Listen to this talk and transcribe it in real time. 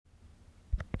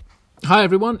Hi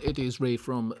everyone, it is Ray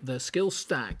from The Skill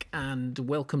Stack, and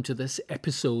welcome to this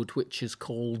episode which is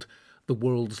called The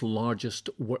World's Largest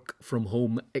Work From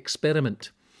Home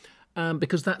Experiment.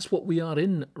 Because that's what we are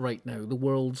in right now, the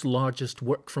world's largest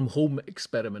work from home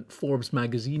experiment. Forbes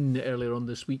magazine earlier on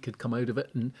this week had come out of it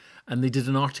and they did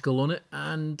an article on it,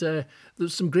 and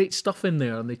there's some great stuff in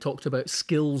there, and they talked about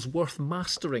skills worth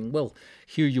mastering. Well,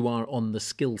 here you are on the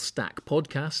Skill Stack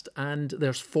podcast, and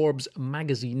there's Forbes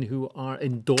magazine who are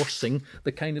endorsing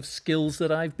the kind of skills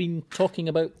that I've been talking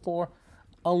about for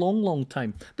a long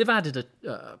time. They've added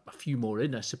a few more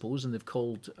in, I suppose, and they've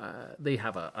called, they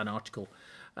have an article,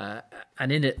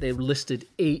 and in it they've listed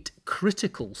 8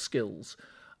 critical skills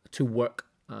to work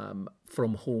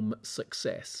from home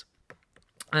success.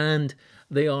 And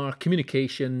they are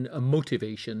communication,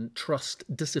 motivation, trust,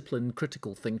 discipline,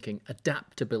 critical thinking,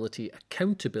 adaptability,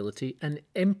 accountability, and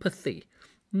empathy.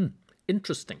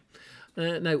 Interesting.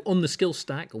 Now, on the skill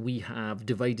stack, we have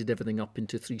divided everything up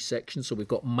into 3 sections. So we've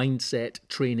got mindset,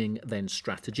 training, then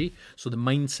strategy. So the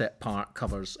mindset part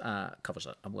covers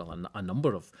a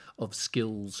number of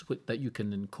skills that you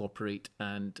can incorporate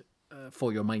and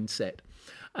for your mindset.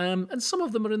 And some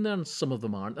of them are in there and some of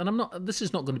them aren't. And this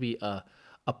is not going to be a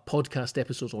podcast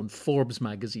episode on Forbes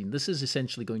magazine. This is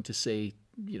essentially going to say,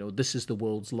 this is the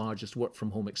world's largest work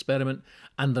from home experiment,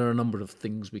 and there are a number of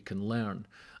things we can learn.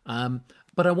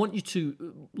 But I want you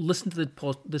to listen to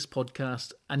this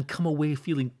podcast and come away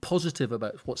feeling positive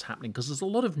about what's happening, because there's a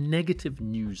lot of negative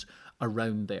news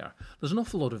around there. There's an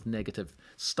awful lot of negative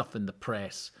stuff in the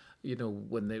press,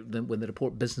 when they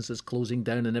report businesses closing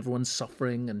down and everyone's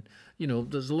suffering, and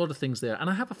there's a lot of things there. And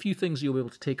I have a few things you'll be able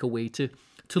to take away to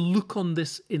look on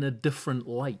this in a different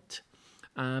light.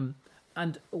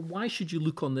 And why should you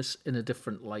look on this in a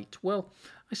different light? Well,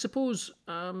 I suppose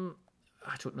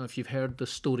I don't know if you've heard the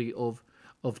story of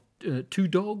 2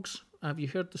 dogs. Have you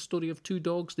heard the story of 2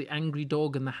 dogs, the angry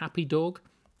dog and the happy dog?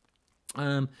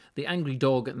 The angry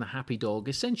dog and the happy dog,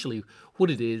 essentially what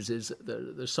it is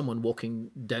there's someone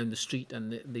walking down the street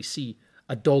and they see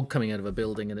a dog coming out of a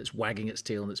building and it's wagging its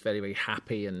tail and it's very, very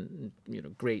happy and,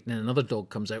 great. And then another dog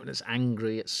comes out and it's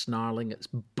angry, it's snarling, it's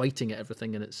biting at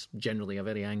everything, and it's generally a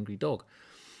very angry dog.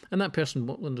 And that person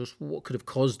wonders what could have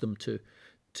caused them to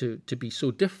be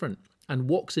so different, and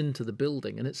walks into the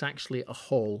building, and it's actually a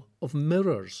hall of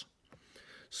mirrors.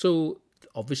 So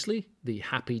obviously the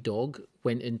happy dog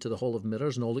went into the hall of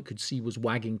mirrors and all it could see was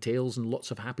wagging tails and lots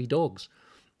of happy dogs.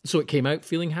 So it came out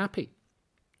feeling happy.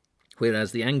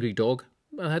 Whereas the angry dog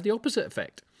had the opposite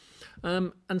effect.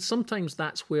 And sometimes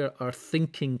that's where our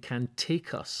thinking can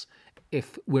take us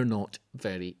if we're not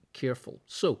very careful.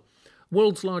 So,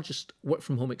 world's largest work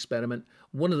from home experiment.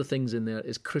 One of the things in there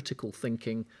is critical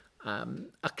thinking,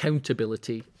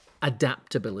 accountability,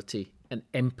 adaptability, and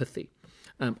empathy.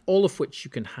 All of which you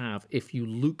can have if you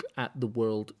look at the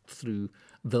world through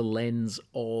the lens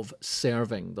of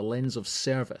serving, the lens of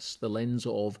service, the lens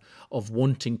of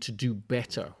wanting to do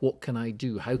better. What can I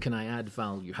do? How can I add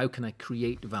value? How can I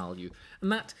create value?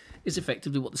 And that is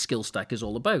effectively what the skill stack is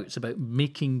all about. It's about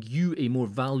making you a more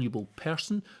valuable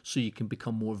person so you can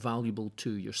become more valuable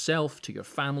to yourself, to your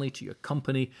family, to your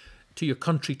company, to your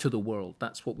country, to the world.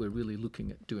 That's what we're really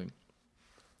looking at doing.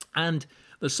 And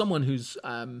there's someone who's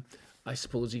I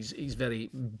suppose he's very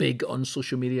big on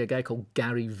social media, a guy called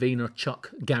Gary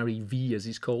Vaynerchuk, Gary V as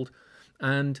he's called.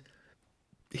 And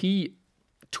he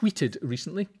tweeted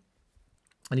recently,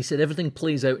 and he said, everything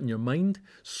plays out in your mind,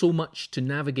 so much to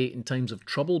navigate in times of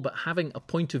trouble, but having a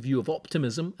point of view of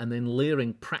optimism and then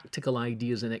layering practical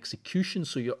ideas and execution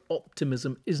so your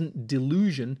optimism isn't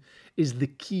delusion is the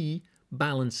key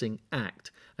balancing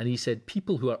act. And he said,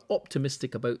 people who are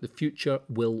optimistic about the future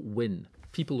will win.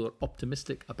 People who are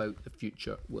optimistic about the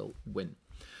future will win.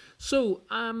 So,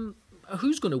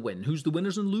 who's going to win? Who's the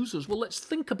winners and losers? Well, let's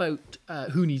think about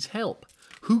who needs help.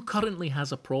 Who currently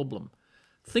has a problem?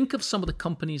 Think of some of the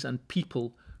companies and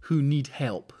people who need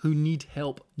help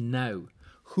now.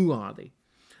 Who are they?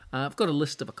 I've got a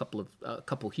list of a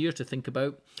couple here to think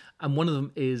about, and one of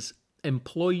them is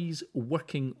employees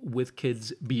working with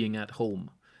kids being at home.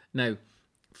 Now,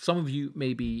 some of you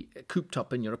may be cooped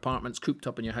up in your apartments, cooped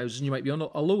up in your houses, and you might be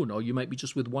alone, or you might be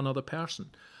just with one other person.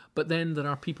 But then there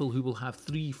are people who will have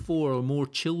 3, 4 or more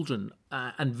children,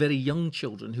 and very young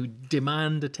children who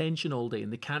demand attention all day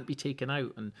and they can't be taken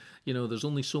out. And, there's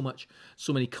only so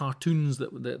many cartoons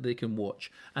that they can watch.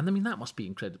 And I mean, that must be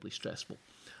incredibly stressful.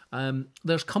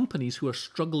 There's companies who are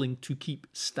struggling to keep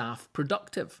staff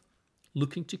productive,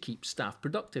 looking to keep staff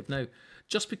productive. Now,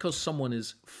 just because someone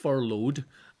is furloughed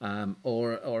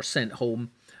or sent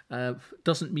home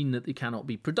doesn't mean that they cannot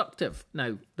be productive.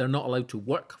 Now, they're not allowed to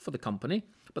work for the company,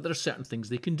 but there are certain things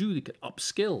they can do. They could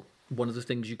upskill. One of the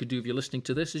things you could do if you're listening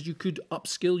to this is you could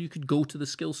upskill. You could go to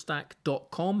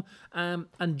theskillstack.com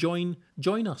and join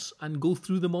us and go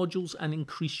through the modules and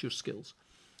increase your skills.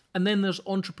 And then there's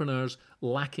entrepreneurs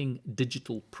lacking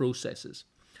digital processes.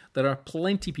 There are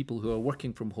plenty of people who are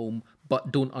working from home but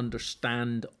don't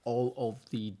understand all of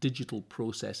the digital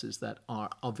processes that are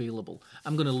available.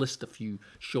 I'm going to list a few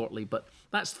shortly, but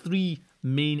that's three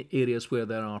main areas where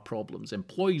there are problems.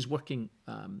 Employees working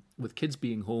with kids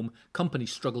being home,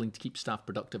 companies struggling to keep staff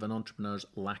productive, and entrepreneurs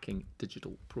lacking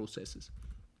digital processes.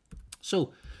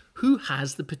 So, who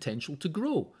has the potential to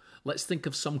grow? Let's think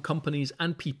of some companies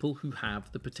and people who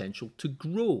have the potential to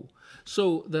grow.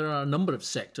 So there are a number of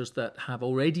sectors that have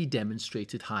already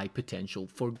demonstrated high potential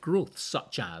for growth,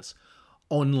 such as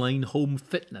online home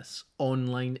fitness,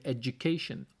 online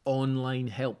education, online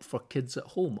help for kids at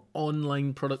home,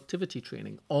 online productivity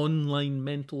training, online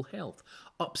mental health,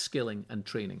 upskilling and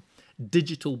training,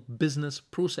 digital business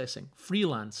processing,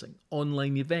 freelancing,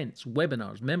 online events,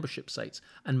 webinars, membership sites,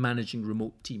 and managing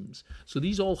remote teams. So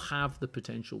these all have the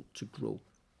potential to grow.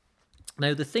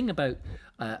 Now, the thing about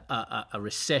a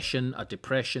recession, a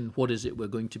depression, what is it we're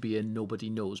going to be in? Nobody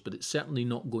knows, but it's certainly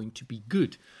not going to be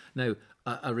good. Now,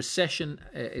 a recession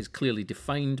is clearly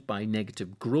defined by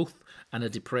negative growth, and a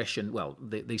depression, well,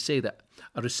 they say that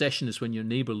a recession is when your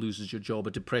neighbour loses your job,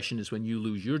 a depression is when you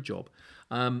lose your job.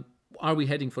 Are we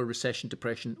heading for a recession,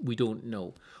 depression? We don't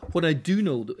know. What I do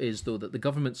know is, though, that the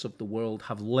governments of the world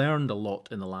have learned a lot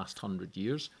in the last 100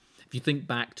 years. If you think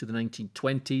back to the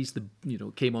 1920s,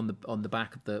 came on the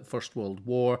back of the First World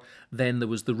War. Then there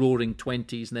was the Roaring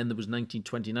Twenties, and then there was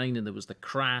 1929, and there was the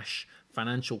crash,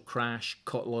 financial crash,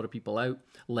 caught a lot of people out,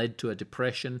 led to a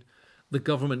depression. The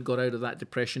government got out of that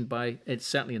depression by, it's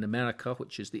certainly in America,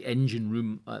 which is the engine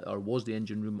room, or was the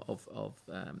engine room of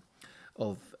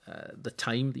the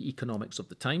time, the economics of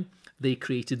the time. They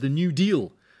created the New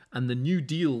Deal, and the New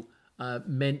Deal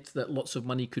meant that lots of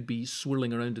money could be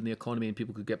swirling around in the economy and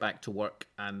people could get back to work.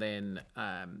 And then,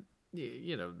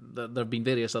 there have been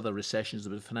various other recessions.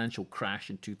 There was a financial crash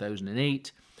in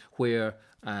 2008 where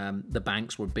the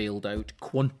banks were bailed out.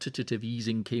 Quantitative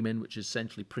easing came in, which is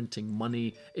essentially printing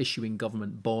money, issuing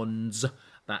government bonds,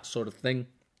 that sort of thing.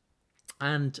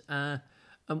 And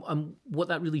what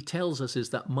that really tells us is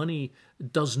that money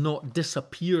does not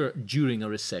disappear during a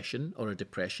recession or a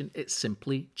depression. It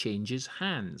simply changes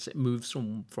hands. It moves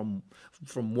from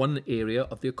one area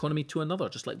of the economy to another,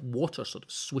 just like water sort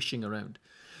of swishing around.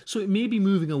 So it may be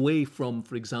moving away from,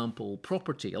 for example,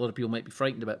 property. A lot of people might be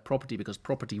frightened about property because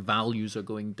property values are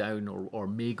going down or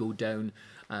may go down.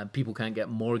 People can't get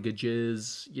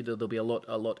mortgages. There'll be a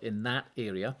lot in that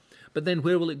area. But then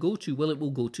where will it go to? Well, it will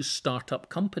go to startup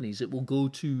companies. It will go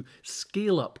to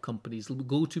scale-up companies. It will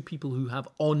go to people who have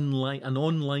an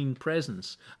online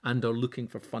presence and are looking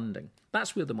for funding.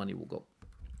 That's where the money will go.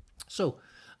 So,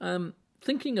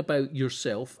 thinking about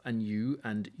yourself and you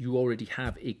already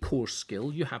have a core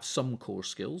skill. You have some core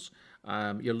skills.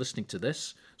 You're listening to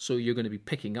this, so you're going to be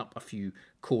picking up a few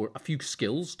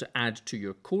skills to add to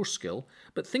your core skill.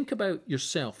 But think about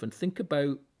yourself and think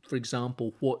about, for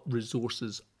example, what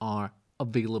resources are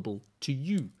available to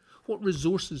you. What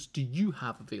resources do you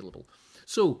have available?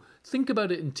 So think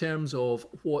about it in terms of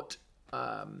what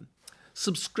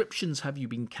subscriptions have you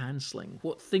been cancelling?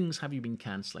 What things have you been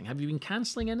cancelling? Have you been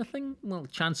cancelling anything? Well,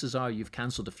 chances are you've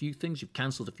cancelled a few things. You've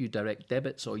cancelled a few direct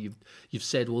debits, or you've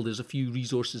said, well, there's a few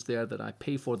resources there that I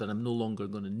pay for that I'm no longer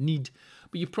going to need.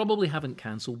 But you probably haven't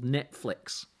cancelled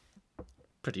Netflix.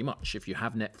 Pretty much. If you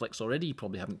have Netflix already, you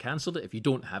probably haven't cancelled it. If you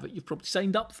don't have it, you've probably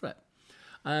signed up for it.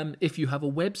 If you have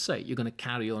a website, you're going to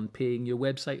carry on paying your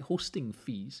website hosting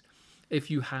fees. If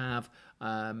you have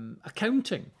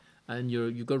accounting, and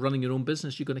you've got running your own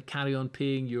business, you're going to carry on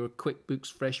paying your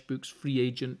QuickBooks, FreshBooks,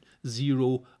 FreeAgent,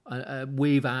 Xero,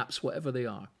 Wave apps, whatever they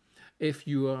are. If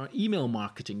you are email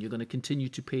marketing, you're going to continue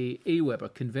to pay Aweber,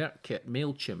 ConvertKit,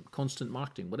 MailChimp, Constant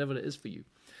Marketing, whatever it is for you.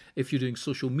 If you're doing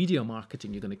social media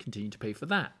marketing, you're going to continue to pay for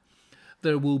that.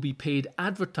 There will be paid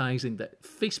advertising that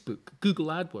Facebook, Google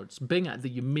AdWords, Bing Ad that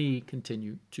you may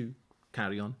continue to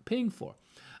carry on paying for.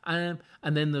 And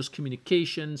then there's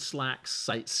communication, Slack,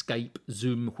 Skype,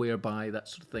 Zoom, Whereby, that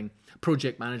sort of thing.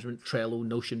 Project management, Trello,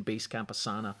 Notion, Basecamp,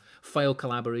 Asana. File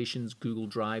collaborations, Google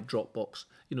Drive, Dropbox.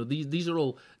 These are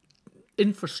all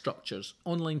infrastructures,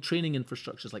 online training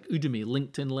infrastructures like Udemy,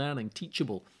 LinkedIn Learning,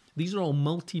 Teachable. These are all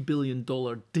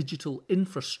multi-billion-dollar digital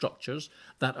infrastructures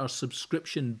that are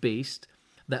subscription-based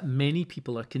that many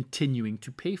people are continuing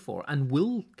to pay for and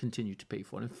will continue to pay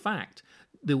for. In fact,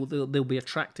 they'll be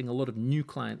attracting a lot of new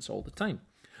clients all the time.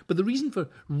 But the reason for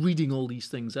reading all these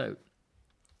things out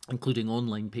including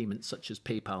online payments such as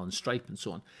PayPal and Stripe and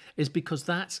so on, is because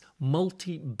that's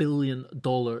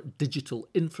multi-billion-dollar digital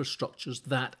infrastructures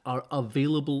that are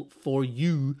available for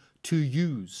you to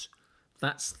use.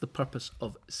 That's the purpose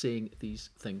of saying these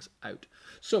things out.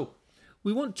 So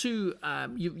we want to,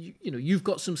 you've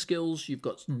got some skills, you've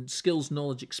got skills,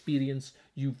 knowledge, experience,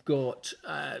 you've got,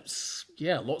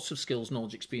 lots of skills,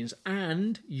 knowledge, experience,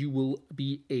 and you will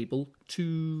be able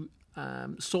to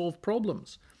solve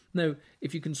problems. Now,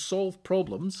 if you can solve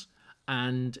problems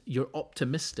and you're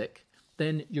optimistic,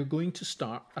 then you're going to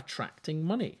start attracting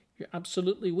money. You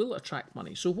absolutely will attract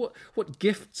money. So what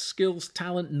gifts, skills,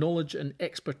 talent, knowledge, and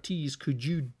expertise could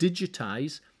you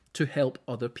digitize to help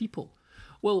other people?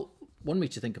 Well, one way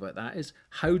to think about that is,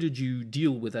 how did you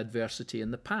deal with adversity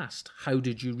in the past? How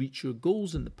did you reach your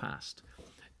goals in the past?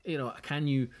 Can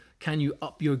you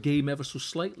up your game ever so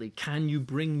slightly? Can you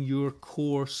bring your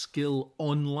core skill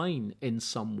online in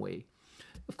some way?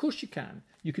 Of course you can.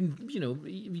 You can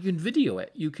video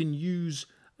it. You can use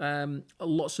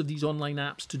lots of these online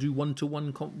apps to do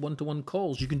one-to-one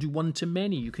calls. You can do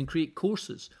one-to-many. You can create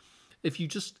courses. If you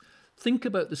just think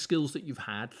about the skills that you've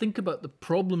had, think about the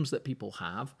problems that people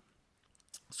have.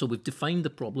 So we've defined the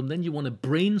problem. Then you want to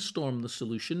brainstorm the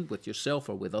solution with yourself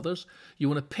or with others. You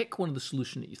want to pick one of the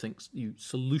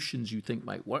solutions you think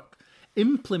might work,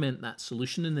 implement that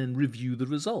solution, and then review the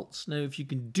results. Now, if you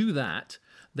can do that,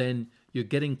 then you're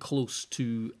getting close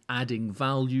to adding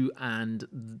value,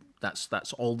 and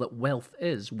that's all that wealth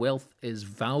is. Wealth is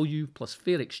value plus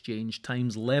fair exchange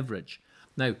times leverage.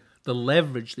 Now, the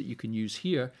leverage that you can use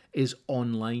here is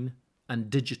online and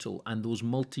digital, and those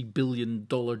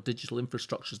multi-billion-dollar digital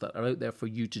infrastructures that are out there for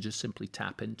you to just simply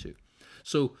tap into.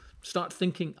 So start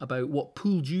thinking about what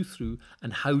pulled you through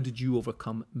and how did you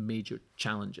overcome major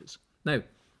challenges. Now,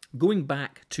 going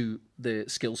back to the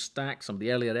skills stack, some of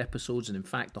the earlier episodes, and in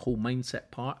fact the whole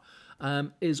mindset part,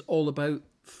 is all about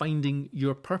finding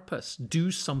your purpose.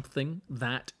 Do something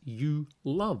that you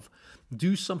love.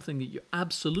 Do something that you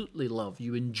absolutely love,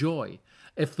 you enjoy.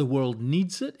 If the world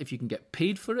needs it, if you can get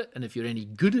paid for it, and if you're any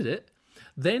good at it,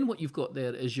 then what you've got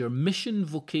there is your mission,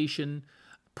 vocation,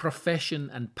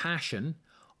 profession, and passion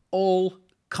all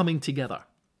coming together.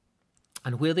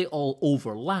 And where they all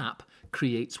overlap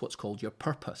creates what's called your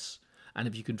purpose. And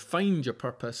if you can find your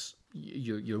purpose,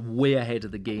 you're way ahead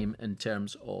of the game in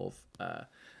terms of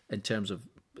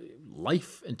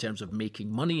life, in terms of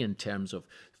making money, in terms of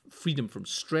freedom from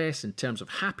stress, in terms of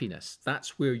happiness.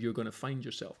 That's where you're going to find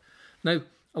yourself. Now,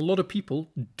 a lot of people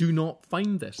do not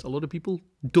find this. A lot of people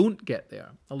don't get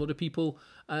there. A lot of people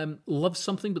love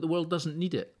something, but the world doesn't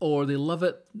need it. Or they love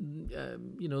it,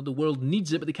 the world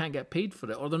needs it, but they can't get paid for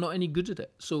it. Or they're not any good at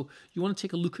it. So you want to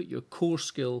take a look at your core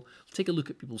skill, take a look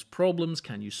at people's problems.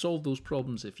 Can you solve those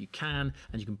problems? If you can,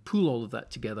 and you can pull all of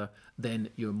that together, then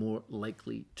you're more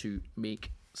likely to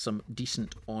make some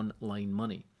decent online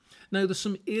money. Now, there's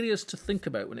some areas to think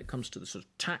about when it comes to the sort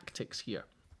of tactics here.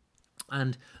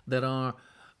 And there are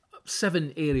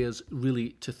 7 areas really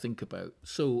to think about.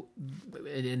 So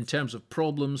in terms of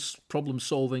problem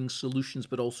solving, solutions,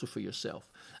 but also for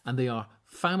yourself. And they are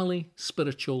family,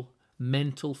 spiritual,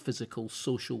 mental, physical,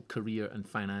 social, career, and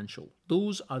financial.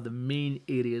 Those are the main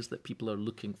areas that people are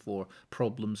looking for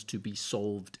problems to be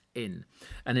solved in.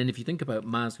 And then if you think about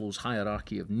Maslow's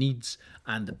hierarchy of needs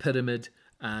and the pyramid,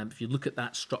 if you look at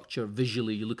that structure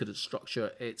visually, you look at its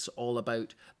structure, it's all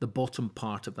about the bottom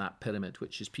part of that pyramid,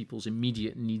 which is people's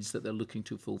immediate needs that they're looking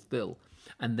to fulfill.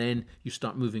 And then you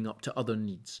start moving up to other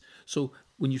needs. So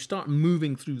when you start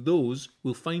moving through those,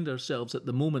 we'll find ourselves at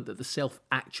the moment that the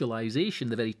self-actualization,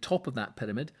 the very top of that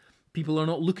pyramid, people are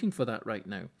not looking for that right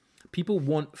now. People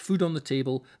want food on the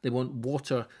table, they want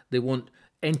water, they want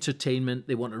entertainment,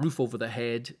 they want a roof over their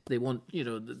head, they want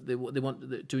they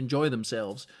want to enjoy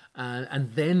themselves,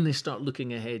 and then they start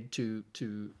looking ahead to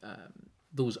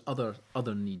those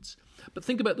other needs. But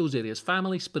think about those areas: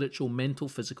 family, spiritual, mental,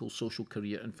 physical, social,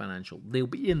 career, and financial. They'll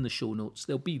be in the show notes.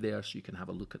 They'll be there so you can have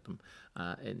a look at them,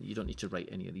 and you don't need to write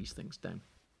any of these things down.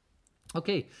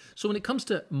 Okay, so when it comes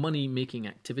to money-making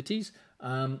activities,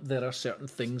 there are certain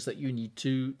things that you need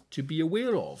to be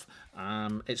aware of.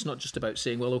 It's not just about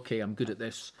saying, "Well, okay, I'm good at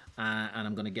this, and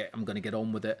I'm going to get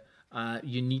on with it."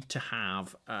 You need to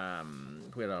have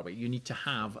where are we? You need to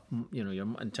have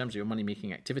in terms of your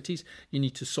money-making activities, you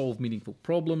need to solve meaningful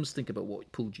problems. Think about what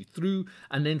pulled you through,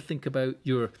 and then think about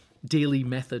your daily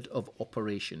method of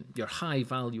operation, your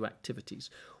high-value activities.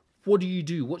 What do you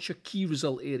do? What's your key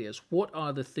result areas? What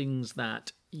are the things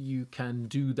that you can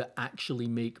do that actually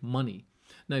make money?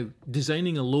 Now,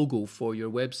 designing a logo for your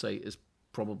website is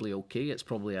probably okay. It's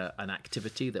probably an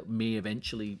activity that may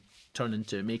eventually turn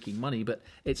into making money, but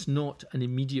it's not an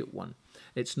immediate one.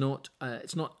 It's not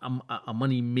a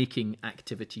money-making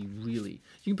activity, really.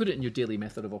 You can put it in your daily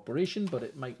method of operation, but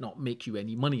it might not make you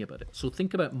any money about it. So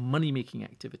think about money-making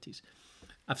activities.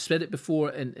 I've said it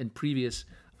before in previous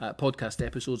podcast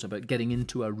episodes about getting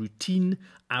into a routine.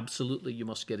 Absolutely, you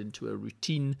must get into a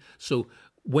routine. So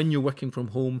when you're working from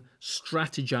home,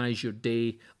 strategize your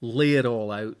day, lay it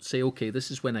all out. Say, okay,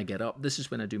 this is when I get up, this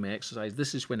is when I do my exercise,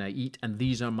 this is when I eat, and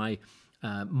these are my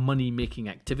money-making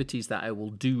activities that I will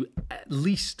do at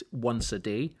least once a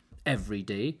day, every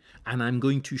day, and I'm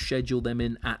going to schedule them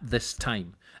in at this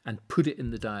time and put it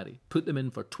in the diary. Put them in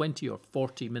for 20 or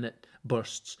 40-minute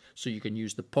bursts so you can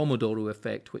use the Pomodoro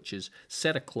effect, which is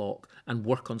set a clock and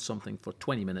work on something for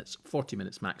 20 minutes, 40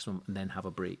 minutes maximum, and then have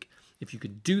a break. If you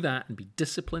could do that and be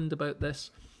disciplined about this,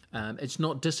 it's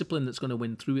not discipline that's going to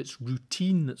win through, it's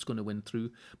routine that's going to win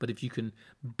through. But if you can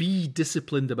be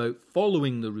disciplined about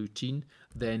following the routine,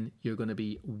 then you're going to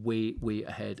be way, way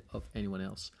ahead of anyone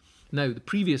else. Now, the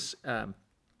previous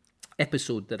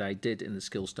episode that I did in the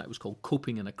Skills Stack was called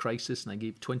Coping in a Crisis, and I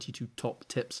gave 22 top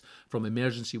tips from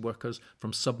emergency workers,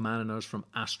 from submariners, from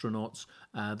astronauts.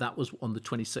 That was on the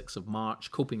 26th of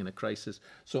March, Coping in a Crisis.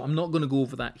 So I'm not going to go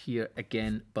over that here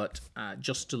again, but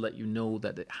just to let you know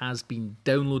that it has been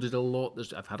downloaded a lot.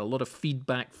 I've had a lot of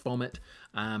feedback from it,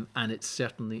 and it's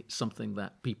certainly something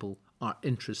that people are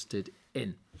interested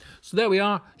in. So there we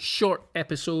are, short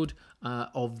episode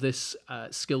of this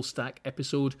Skill Stack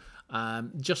episode,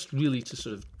 just really to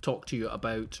sort of talk to you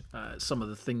about some of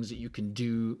the things that you can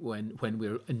do when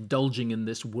we're indulging in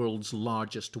this world's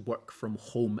largest work from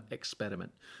home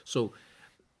experiment. So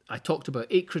I talked about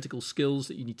 8 critical skills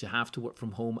that you need to have to work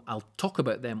from home. I'll talk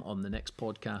about them on the next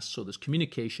podcast. So there's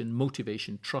communication,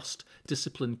 motivation, trust,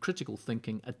 discipline, critical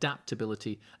thinking,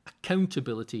 adaptability,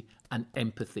 accountability, and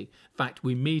empathy. In fact,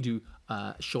 we may do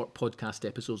short podcast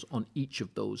episodes on each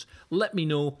of those. Let me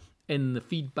know in the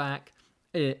feedback,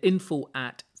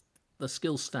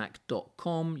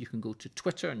 info@theskillstack.com. You can go to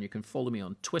Twitter and you can follow me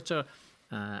on Twitter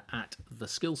at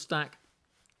theskillstack.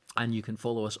 And you can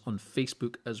follow us on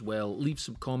Facebook as well. Leave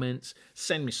some comments,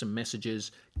 send me some messages,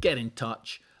 get in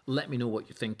touch, let me know what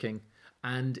you're thinking.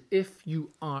 And if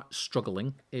you are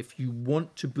struggling, if you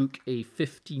want to book a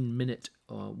 15-minute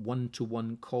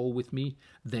one-to-one call with me,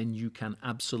 then you can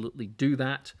absolutely do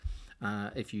that.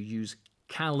 If you use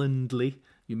Calendly,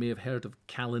 you may have heard of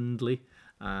Calendly.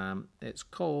 It's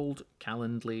called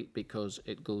Calendly because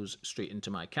it goes straight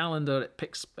into my calendar. It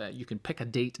picks. You can pick a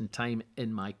date and time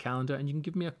in my calendar, and you can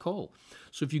give me a call.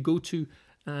 So if you go to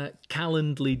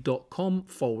calendly.com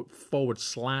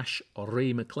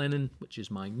 /Ray McLennan, which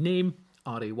is my name,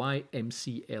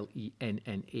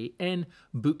 RayMclennan,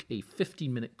 book a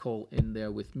 15-minute call in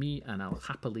there with me, and I'll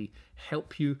happily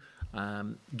help you.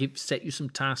 Set you some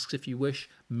tasks if you wish,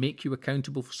 make you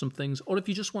accountable for some things, or if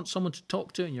you just want someone to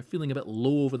talk to and you're feeling a bit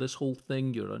low over this whole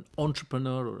thing, you're an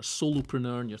entrepreneur or a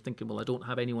solopreneur and you're thinking, well, I don't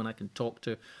have anyone I can talk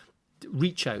to,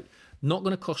 reach out. Not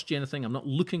going to cost you anything. I'm not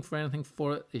looking for anything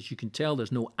for it. As you can tell,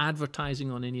 there's no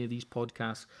advertising on any of these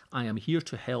podcasts. I am here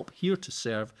to help, here to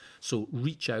serve. So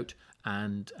reach out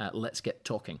and let's get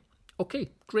talking. Okay,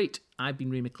 great. I've been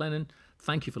Ray McLennan.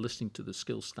 Thank you for listening to the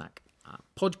Skills Stack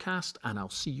podcast, and I'll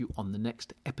see you on the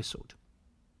next episode.